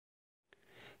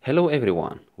Hello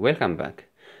everyone, welcome back.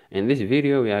 In this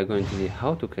video we are going to see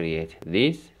how to create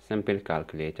this simple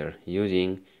calculator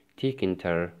using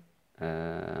Tkinter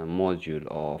module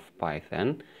of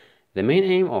Python. The main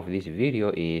aim of this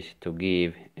video is to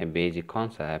give a basic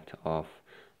concept of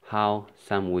how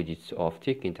some widgets of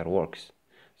Tkinter works.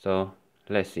 So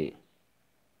let's see.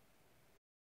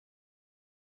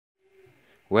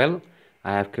 Well,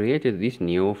 I have created this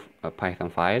new Python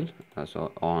file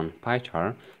so on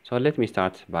PyChar. So let me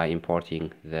start by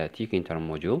importing the Tkinter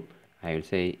module. I will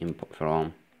say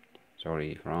from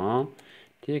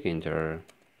Tkinter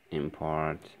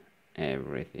import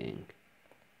everything.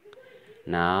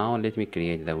 Now let me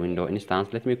create the window instance.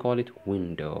 Let me call it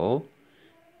window,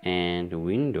 and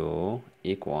window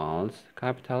equals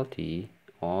capital T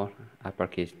or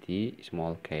uppercase T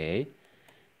small k,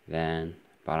 then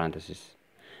parenthesis.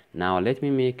 Now let me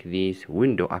make this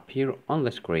window appear on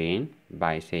the screen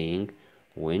by saying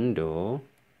window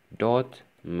dot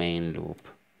main loop.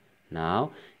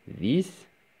 Now this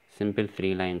simple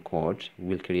 3-line code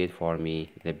will create for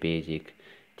me the basic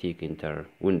Tkinter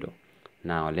window.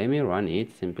 Now let me run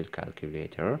it, simple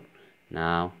calculator.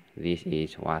 Now this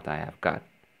is what I have got.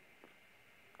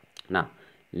 Now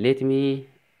let me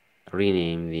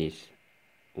rename this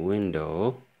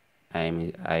window.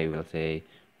 I will say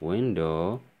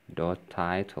window dot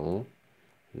title.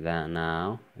 Then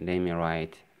now let me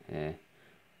write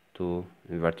two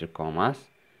inverted commas.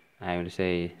 I will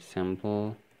say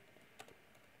simple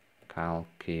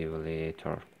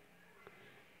calculator.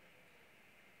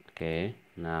 Okay,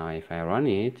 now if I run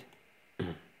it,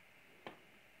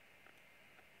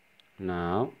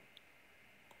 now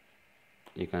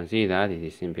you can see that it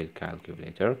is simple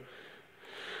calculator.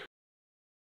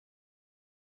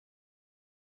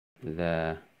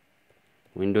 The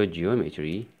window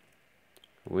geometry,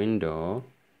 window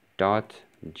dot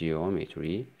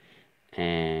geometry,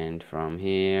 and from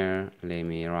here let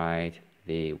me write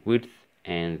the width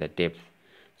and the depth.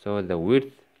 So the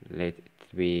width, let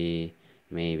it be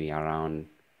maybe around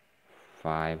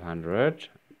 500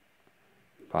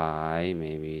 by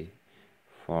maybe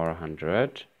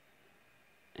 400,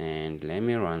 and let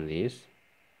me run this.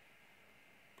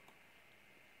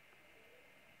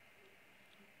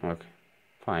 Okay,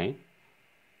 fine.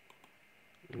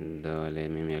 And let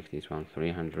me make this one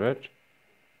 300.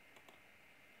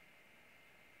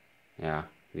 Yeah,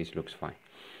 this looks fine.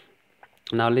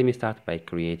 Now let me start by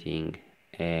creating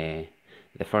the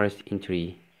first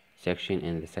entry section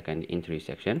and the second entry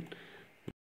section.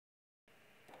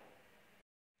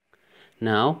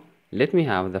 Now let me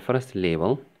have the first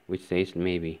label, which says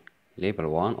maybe label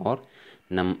 1 or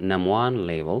num1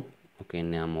 label. Okay,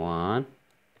 num1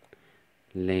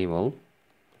 label.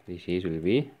 This is will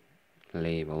be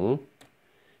label,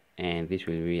 and this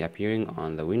will be appearing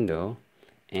on the window.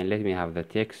 And let me have the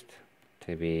text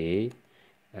to be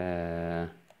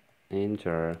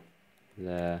enter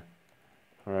the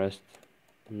first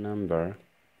number.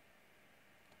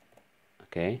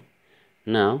 Okay,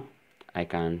 now I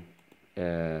can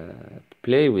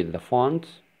play with the font,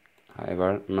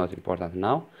 however not important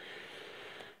now.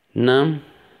 Num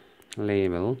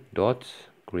label dot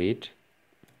grid,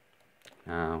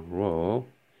 row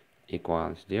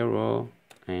equals 0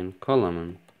 and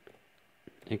column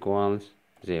equals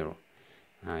 0.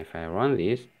 Now if I run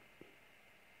this,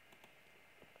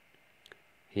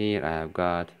 here I have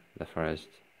got the first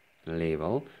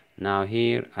label. Now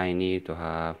here I need to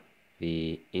have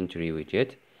the entry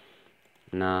widget.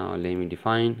 Now let me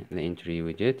define the entry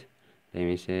widget. Let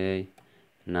me say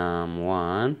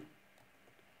num1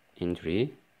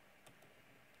 entry.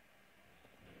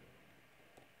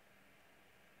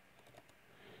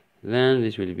 Then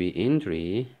this will be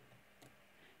entry,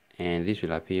 and this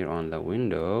will appear on the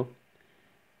window.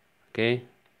 Okay,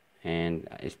 and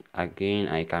again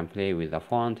I can play with the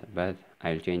font, but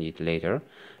I'll change it later.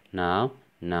 Now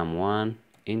num1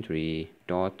 entry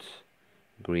dot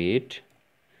grid,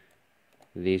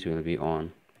 this will be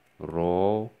on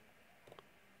row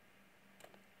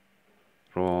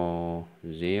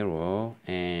 0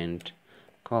 and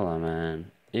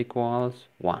column equals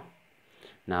 1.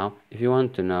 Now if you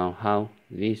want to know how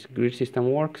this grid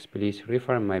system works, please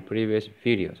refer my previous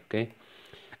videos. Okay,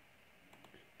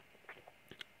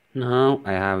 now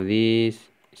I have this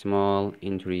small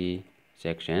entry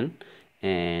section,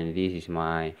 and this is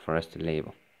my first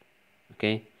label.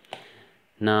 Okay,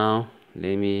 now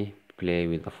let me play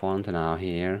with the font. Now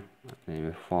here let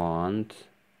me font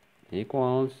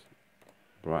equals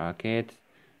bracket,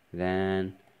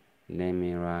 then let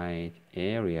me write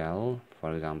Arial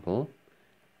for example,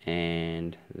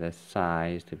 and the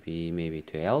size to be maybe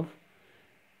 12.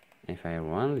 If I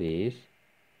run this,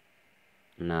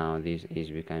 Now this is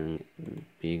becoming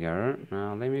bigger.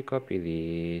 Now let me copy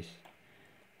this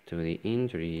to the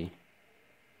entry.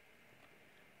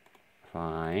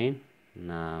 Fine.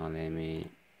 Now let me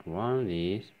run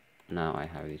this. Now I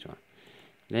have this one.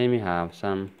 Let me have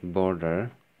some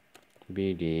border.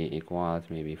 BD equals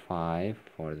maybe 5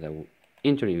 for the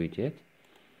entry widget.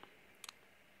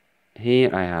 Here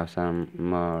I have some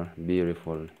more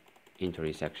beautiful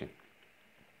entry section.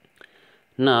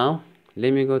 Now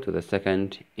let me go to the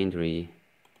second entry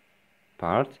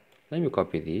part. Let me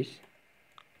copy this.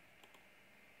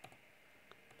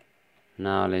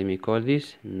 Now let me call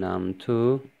this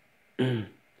num2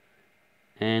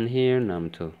 and here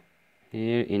num2,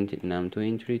 here num2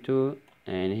 entry 2,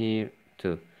 and here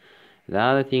 2. The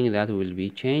other thing that will be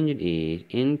changed is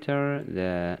enter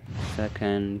the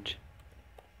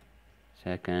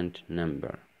second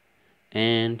number,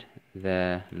 and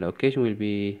the location will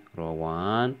be row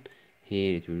 1.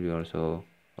 Here it will be also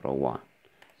row 1.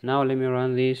 Now let me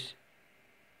run this.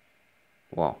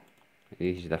 Wow,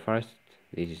 this is the first,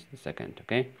 this is the second.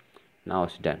 Okay, now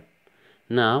it's done.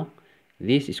 Now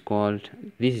this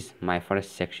is my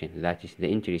first section, that is the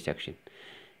entry section.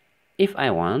 If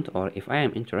I want, or if I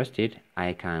am interested,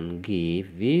 I can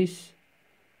give this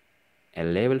a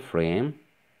label frame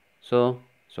so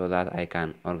that I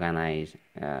can organize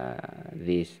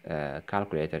this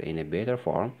calculator in a better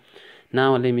form.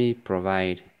 Now let me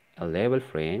provide a label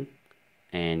frame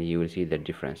and you will see the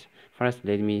difference. First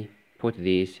let me put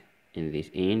this in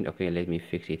this end. Okay, let me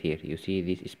fix it here. You see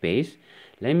this space,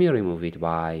 let me remove it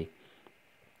by,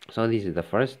 so this is the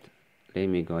first. Let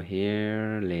me go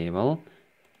here, label.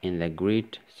 In the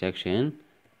grid section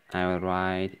I will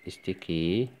write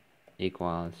sticky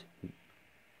equals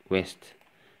west.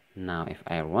 Now if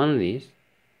I run this,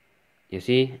 you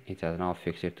see it has now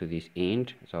fixed it to this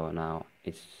end, so now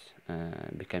it's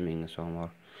becoming so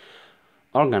more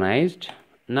organized.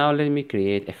 Now let me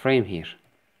create a frame here.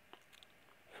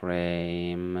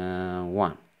 Frame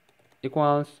 1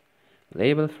 equals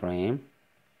label frame,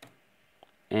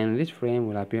 and this frame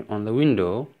will appear on the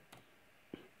window,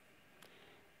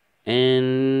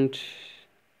 and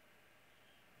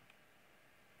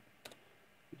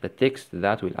the text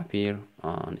that will appear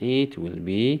on it will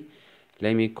be,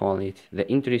 let me call it the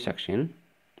entry section.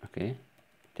 Okay,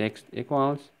 text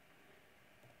equals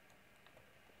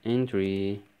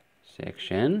entry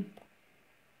section.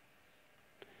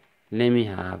 Let me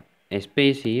have a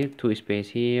space here, 2 space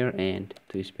here, and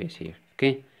 2 space here.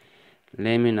 Okay,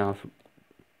 let me now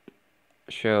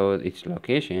show its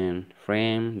location.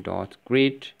 Frame dot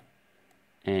grid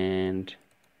and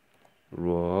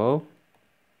row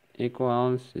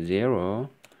equals 0,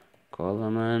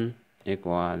 column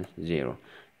equals 0.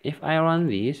 If I run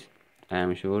this, I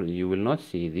am sure you will not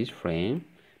see this frame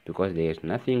because there is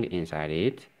nothing inside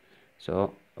it,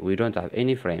 so we don't have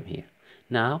any frame here.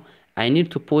 Now I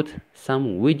need to put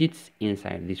some widgets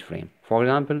inside this frame. For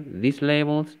example, these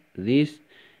labels, these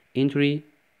entry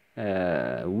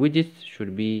widgets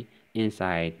should be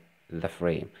inside the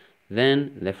frame.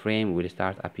 Then the frame will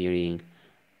start appearing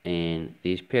in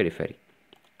this periphery.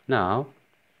 Now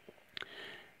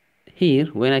here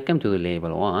when I come to the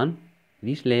label 1,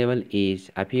 this label is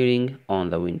appearing on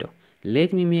the window.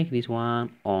 Let me make this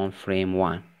one on frame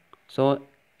 1, so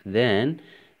then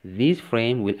this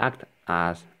frame will act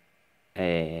as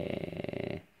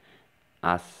a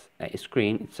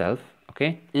screen itself,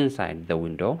 okay, inside the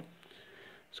window.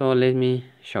 So let me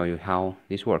show you how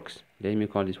this works. Let me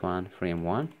call this one frame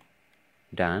 1,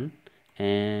 done,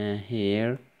 and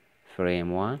here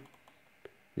frame 1.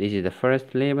 This is the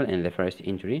first label and the first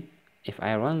entry. If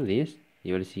I run this,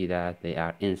 you will see that they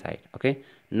are inside. Okay,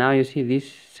 now you see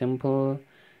this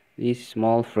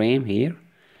small frame here.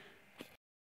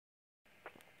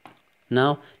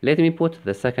 Now let me put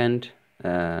the second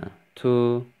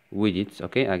 2 widgets.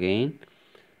 Okay, again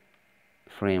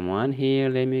frame 1 here.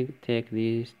 Let me take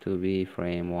this to be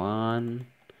frame 1,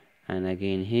 and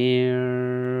again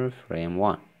here frame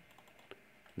 1.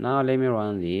 Now let me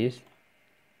run this.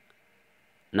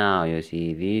 Now you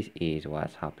see this is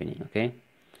what's happening. Okay,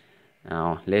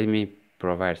 now let me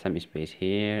provide some space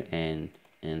here and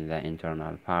in the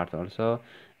internal part also.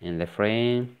 In the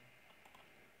frame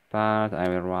part I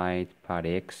will write pad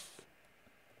x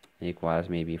equals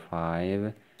maybe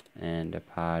 5 and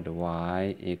pad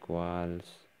y equals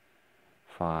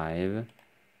 5.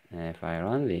 If I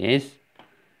run this,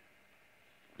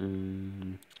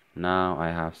 now I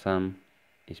have some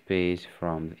space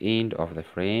from the end of the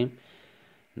frame.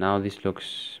 Now this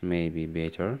looks maybe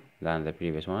better than the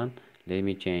previous one. Let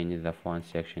me change the font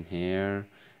section here.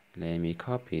 Let me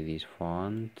copy this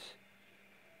font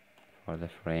for the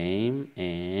frame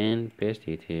and paste paste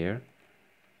it here.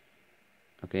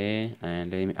 Okay,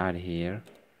 and let me add here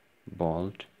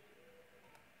bold.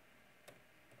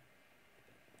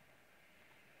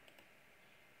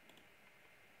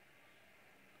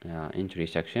 Entry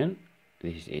section.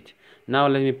 This is it. Now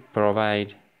let me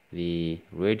provide the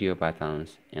radio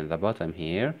buttons in the bottom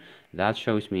here. That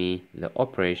shows me the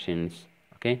operations.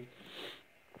 Okay,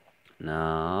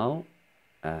 now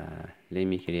let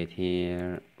me create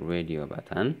here radio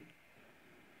button.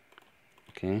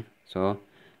 Okay, so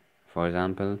for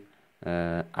example,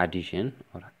 addition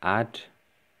or add.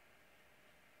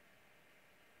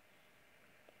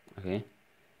 Okay,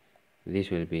 this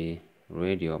will be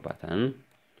radio button.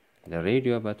 The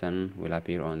radio button will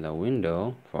appear on the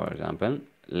window, for example.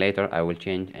 Later I will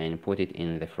change and put it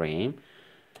in the frame.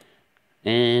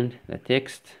 And the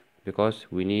text, because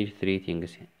we need three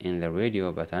things in the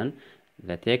radio button: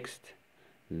 the text,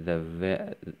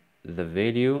 the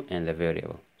value, and the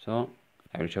variable. So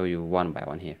I will show you one by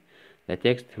one here. The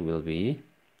text will be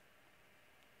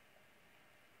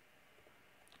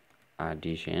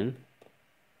addition.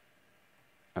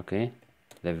 Okay,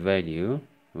 the value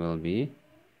will be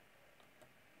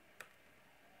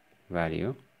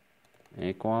value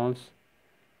equals.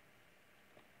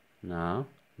 Now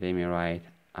let me write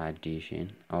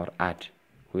addition or add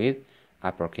with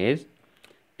uppercase,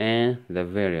 and the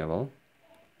variable,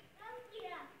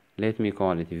 let me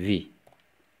call it v.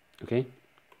 Okay,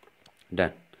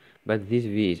 done. But this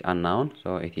v is unknown,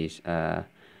 so it is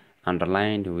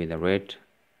underlined with a red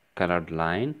colored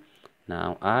line.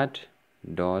 Now add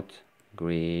dot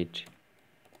greet,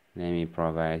 let me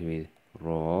provide with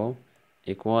row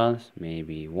equals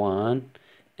maybe 1,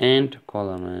 and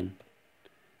column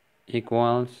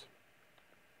equals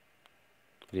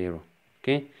 0.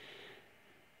 Okay,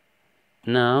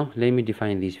 now let me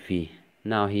define this v.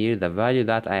 Now here the value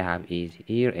that I have is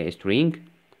here a string.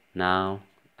 Now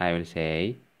I will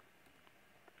say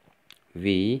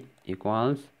v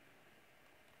equals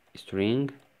string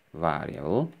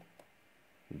variable.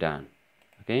 Done.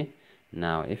 Okay,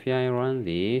 now if I run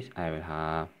this, I will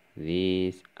have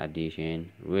this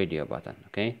addition radio button.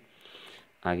 Okay,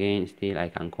 again, still I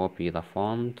can copy the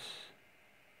font,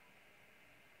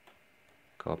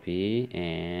 copy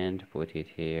and put it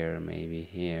here, maybe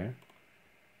here.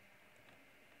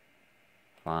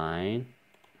 Fine.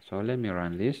 So let me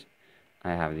run this.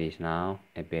 I have this now,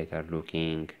 a better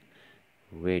looking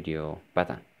radio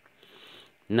button.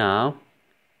 Now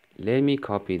let me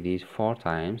copy this 4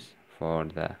 times for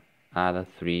the other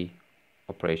 3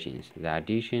 operations: the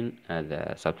addition,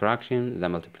 the subtraction, the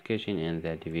multiplication, and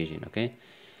the division. Okay,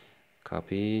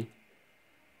 copy,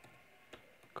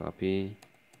 copy,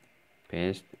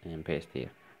 paste, and paste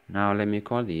here. Now let me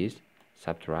call this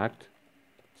subtract,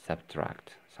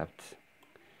 subtract, subtract.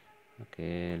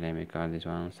 Okay, let me call this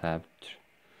one subtract.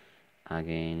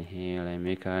 Again here, let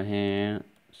me call here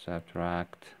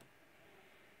subtract,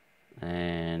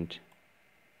 and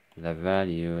the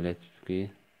value, let's be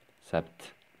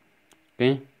subt.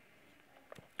 Okay,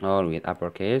 or with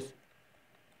uppercase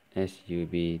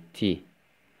SUBT.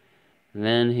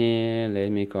 Then here,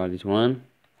 let me call this one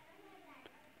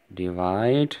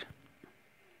divide.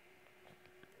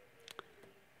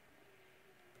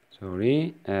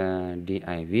 Sorry,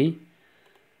 div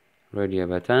radio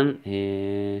button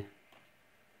here,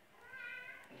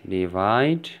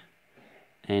 divide,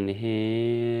 and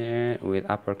here with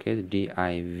uppercase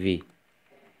div.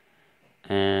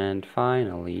 And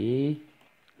finally,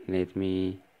 let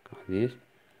me call this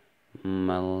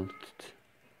mult.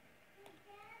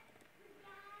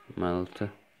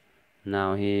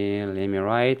 Now here, let me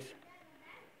write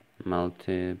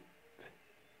multiply,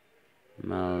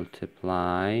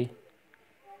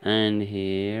 and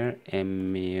here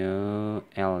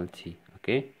mult.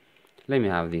 Okay, let me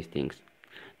have these things.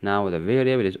 Now the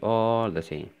variable is all the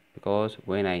same, because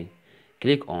when I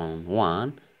click on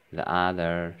one, the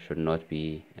other should not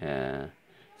be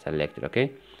selected.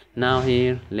 Okay, now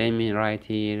here let me write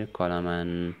here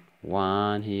column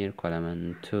 1, here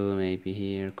column 2, maybe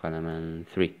here column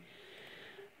 3.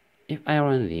 If I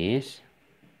run this,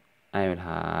 I will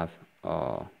have,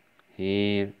 oh,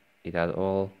 here it has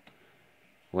all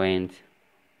went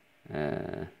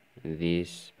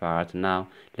this part. Now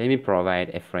let me provide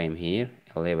a frame here,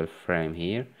 a label frame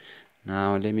here.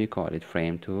 Now let me call it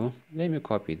frame 2. Let me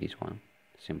copy this one,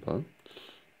 simple,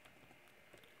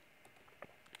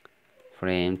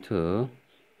 frame 2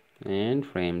 and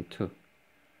frame 2.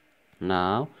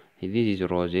 Now this is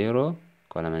row 0,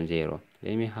 column 0.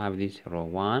 Let me have this row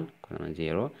 1, column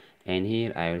 0, and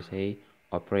here I will say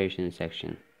operation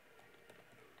section,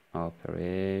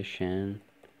 operation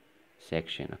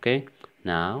section. Okay,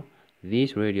 now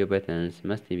these radio buttons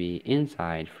must be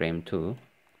inside frame 2,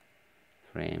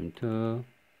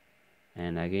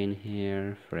 and again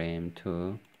here frame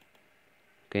 2.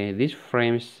 Okay, these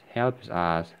frames helps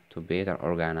us to better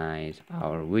organize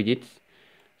our widgets,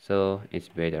 so it's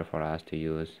better for us to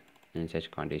use in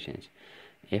such conditions.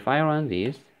 If I run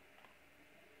this,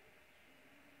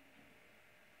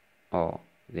 oh,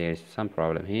 there's some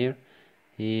problem here.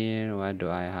 What do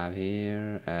I have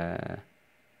here?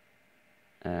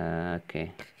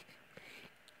 Okay,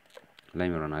 let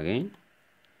me run again.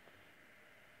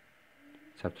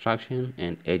 Subtraction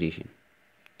and addition.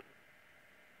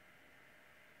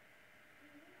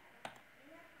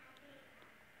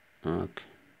 Okay,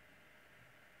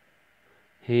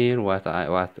 here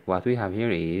what we have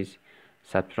here is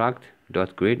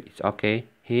subtract.grid. It's okay.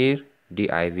 Here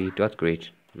div.grid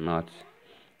not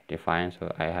defined,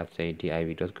 so I have to say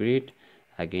div.grid.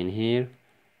 Again here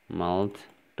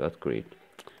mult.grid.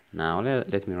 Now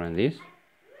let me run this.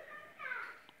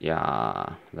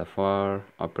 Yeah, the 4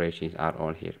 operations are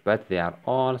all here, but they are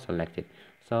all selected.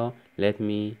 So let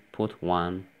me put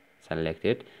one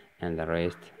selected and the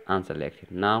rest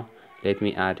unselected. Now let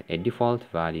me add a default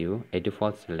value, a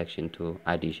default selection to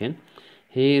addition.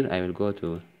 Here I will go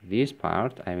to this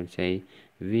part. I will say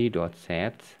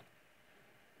v.set,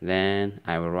 then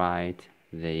I will write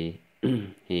the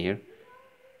here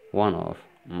one of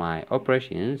my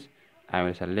operations. I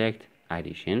will select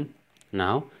addition.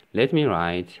 Now let me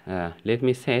write let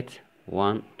me set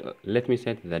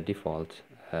the default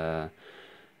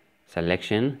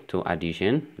selection to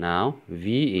addition. Now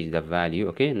v is the value.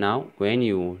 Okay, now when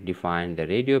you define the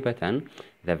radio button,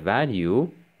 the value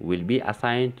will be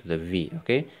assigned to the v.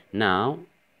 Okay, now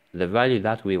the value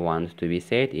that we want to be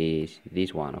set is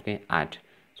this one. Okay, add.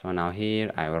 So now here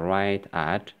I will write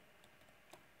add.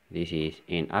 This is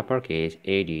in uppercase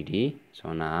ADD.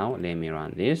 So now let me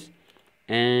run this,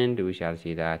 and we shall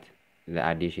see that the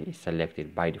addition is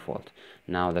selected by default.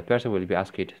 Now the person will be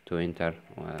asked to enter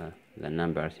the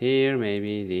numbers here,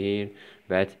 maybe here,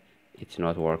 but it's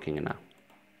not working now.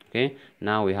 Okay,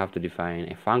 now we have to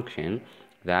define a function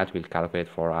that will calculate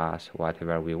for us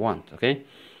whatever we want. Okay,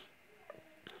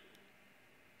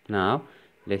 now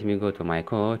let me go to my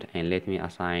code and let me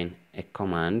assign a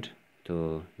command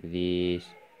to these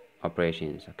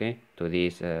operations, okay, to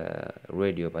these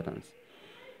radio buttons.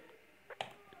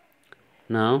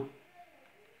 Now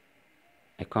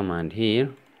a command here,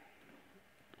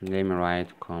 let me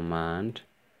write command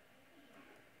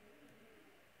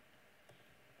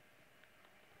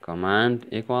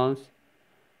equals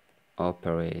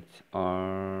operate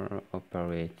or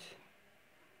operate,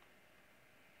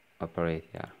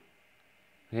 yeah.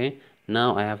 Okay,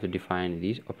 now I have to define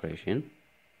this operation.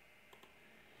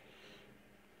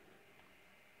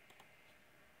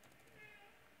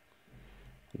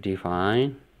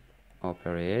 Define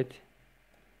operate.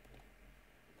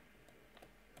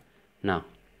 Now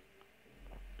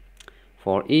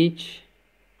for each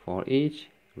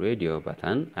radio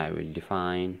button I will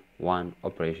define one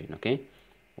operation. Okay,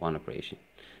 one operation.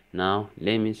 Now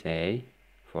let me say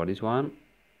for this one,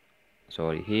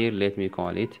 sorry, here let me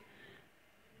call it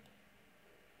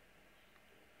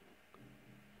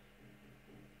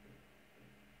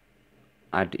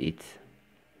add it,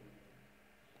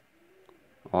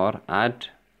 or add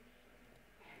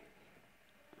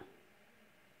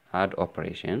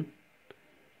operation,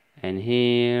 and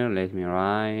here let me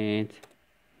write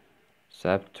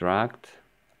subtract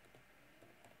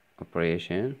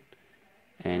operation,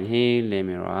 and here let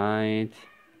me write,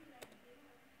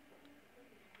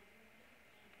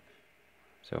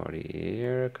 sorry,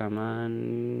 here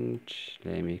command,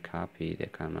 let me copy the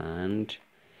command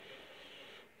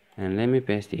and let me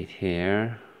paste it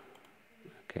here.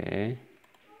 Okay,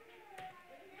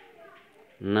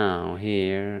 now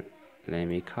here let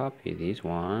me copy this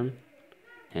one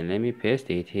and let me paste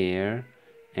it here,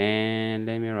 and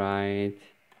let me write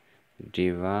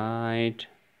divide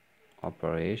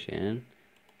operation,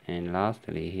 and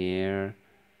lastly here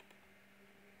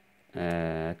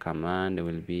command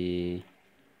will be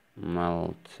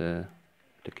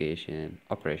multiplication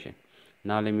operation.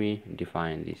 Now let me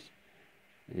define this.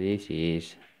 This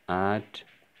is add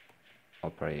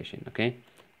operation. Okay,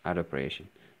 add operation.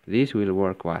 This will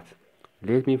work what?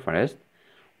 Let me first,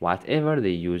 whatever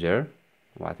the user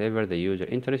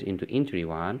enters into entry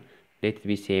 1, let it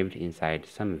be saved inside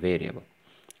some variable.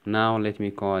 Now let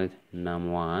me call it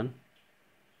num1.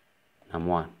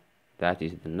 That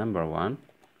is the number 1.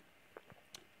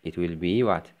 It will be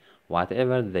what?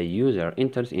 Whatever the user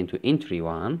enters into entry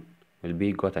 1 will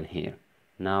be gotten here.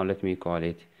 Now let me call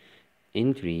it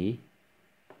entry.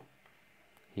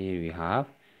 Here we have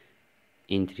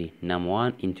entry,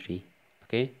 num1 entry.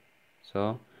 Okay,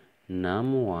 so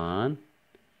num1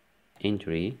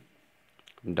 entry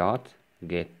dot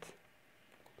get.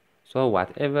 So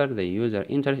whatever the user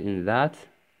enters in that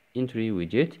entry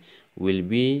widget will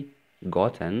be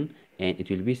gotten and it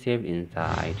will be saved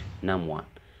inside num1.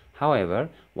 However,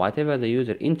 whatever the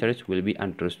user enters will be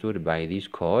understood by this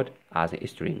code as a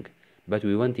string, but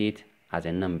we want it as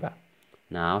a number.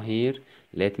 Now here,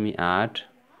 let me add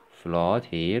float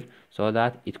here so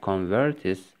that it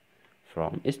converts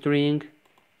from a string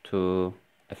to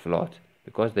a float,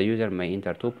 because the user may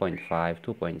enter 2.5,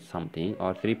 2 point something,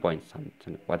 or 3 point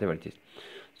something, whatever it is.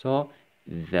 So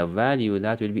the value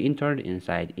that will be entered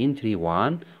inside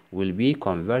entry1 will be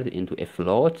converted into a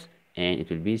float and it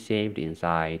will be saved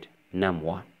inside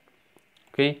num1.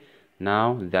 Okay,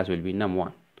 now that will be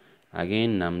num1.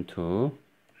 Again, num2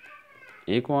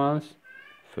 equals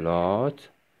float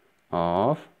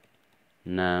of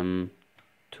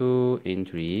num2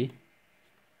 entry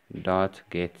dot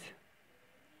get.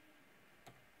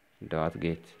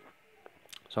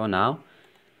 So now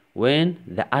when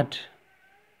the add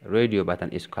radio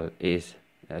button is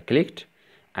clicked,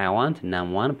 I want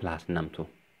num1 plus num2.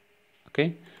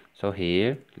 Okay, so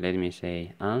here let me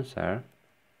say answer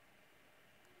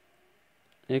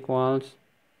equals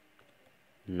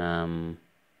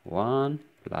num1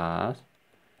 plus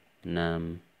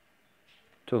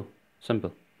num2.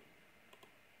 Simple.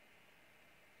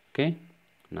 Okay,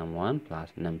 num1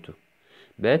 plus num2,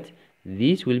 but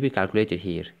this will be calculated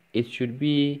here. It should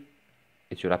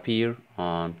appear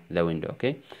on the window.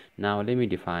 Okay, now let me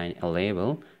define a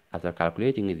label after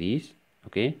calculating this.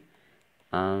 Okay,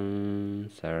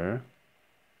 answer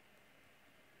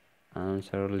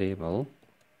label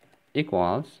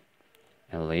equals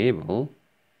a label.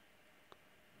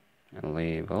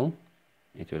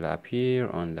 It will appear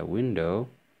on the window.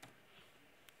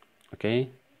 Okay,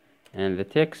 and the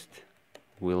text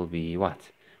will be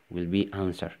what? Will be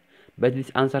answer, but this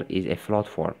answer is a float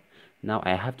form. Now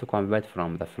I have to convert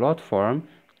from the float form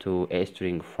to a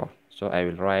string form, so I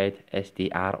will write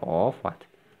str of what?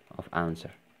 Of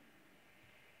answer.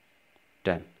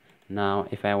 Done. Now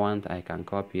if I want, I can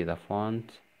copy the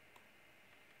fonts,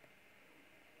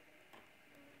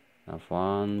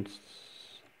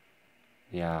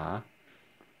 yeah,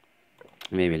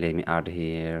 maybe let me add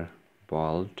here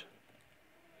bold.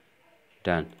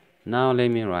 Done. Now let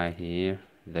me write here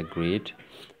the grid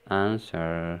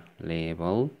answer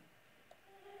label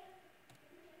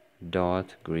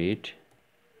dot grid.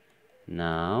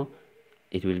 Now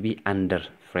it will be under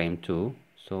frame 2,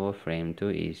 so frame 2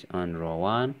 is on row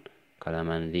 1, column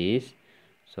and this,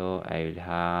 so I will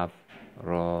have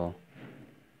row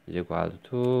is equal to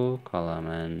 2, column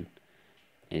and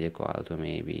is equal to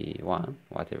maybe 1,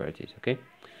 whatever it is. Okay,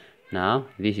 now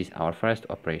this is our first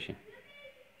operation.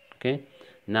 Okay,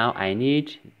 now I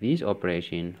need this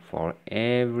operation for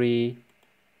every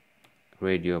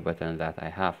radio button that I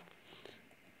have.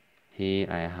 Here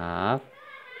I have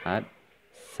add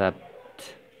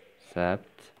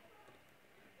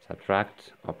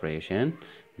subtract operation.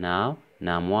 Now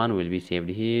num1 will be saved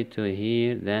here to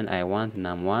here, then I want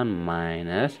num1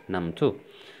 minus num2,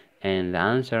 and the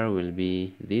answer will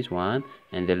be this one,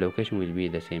 and the location will be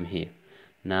the same here.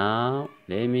 Now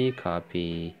let me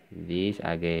copy this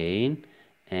again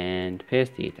and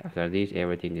paste it. After this,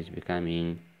 everything is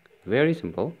becoming very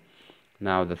simple.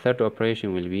 Now the third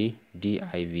operation will be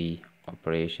div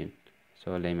operation.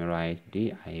 So let me write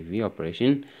div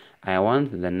operation. I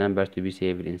want the numbers to be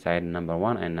saved inside number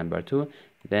 1 and number 2.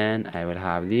 Then I will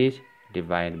have this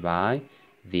divided by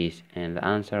this, and the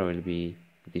answer will be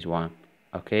this one.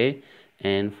 Okay,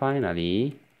 and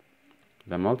finally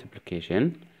the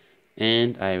multiplication,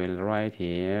 and I will write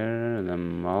here the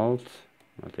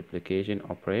multiplication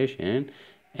operation,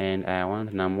 and I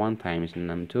want num1 times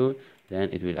num2, then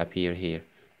it will appear here.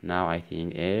 Now I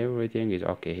think everything is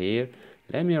okay here.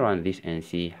 Let me run this and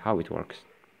see how it works.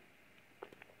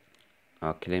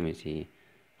 Okay, let me see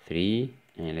 3,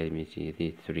 and let me see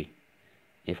this 3.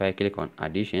 If I click on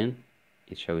addition,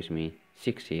 it shows me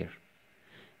 6 here.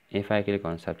 If I click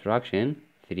on subtraction,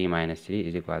 3 minus 3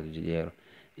 is equal to 0.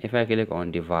 If I click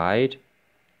on divide,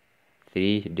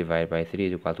 3 divided by 3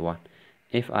 is equal to 1.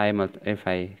 If I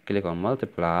click on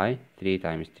multiply, 3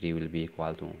 times 3 will be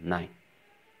equal to 9.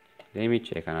 Let me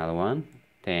check another one,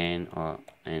 10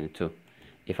 and 2.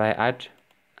 If I add,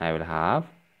 I will have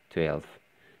 12.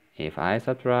 If I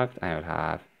subtract, I will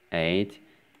have 8.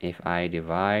 If I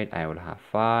divide, I will have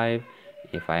 5.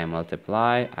 If I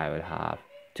multiply, I will have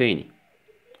 20.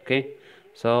 Okay,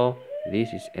 so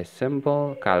this is a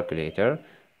simple calculator.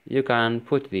 You can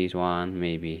put this one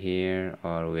maybe here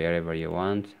or wherever you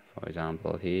want for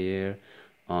example here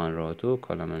on row 2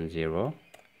 column 0.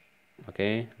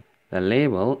 Okay, the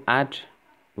label add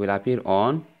will appear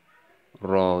on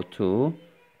row 2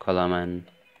 column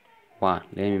 1.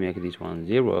 Let me make this one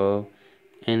 0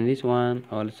 and this one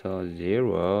also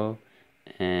 0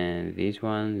 and this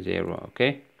one 0.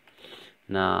 Okay,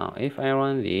 now if I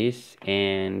run this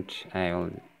and I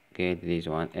will get this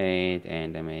one 8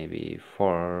 and maybe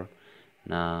 4.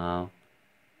 Now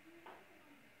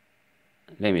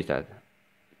let me start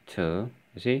 2.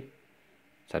 You see,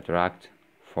 subtract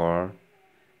 4,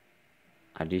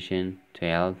 addition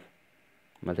 12,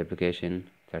 multiplication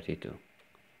 32.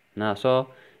 Now so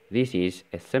this is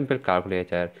a simple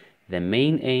calculator. The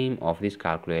main aim of this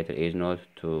calculator is not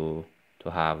to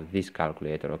have this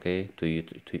calculator, okay, to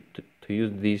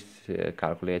use this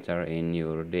calculator in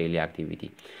your daily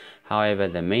activity. However,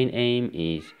 the main aim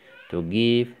is to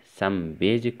give some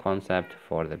basic concept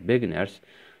for the beginners,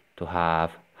 to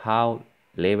have how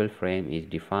label frame is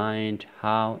defined,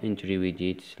 how entry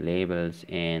widgets, labels,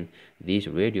 and these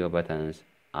radio buttons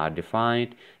are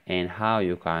defined, and how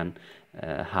you can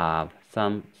have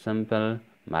some simple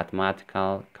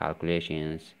mathematical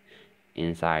calculations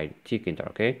inside Tkinter.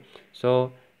 Okay,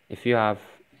 so if you have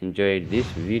enjoyed this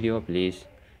video, please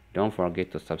don't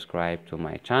forget to subscribe to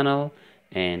my channel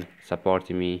and support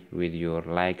me with your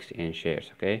likes and shares.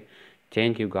 Okay,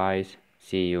 thank you guys,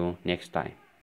 see you next time.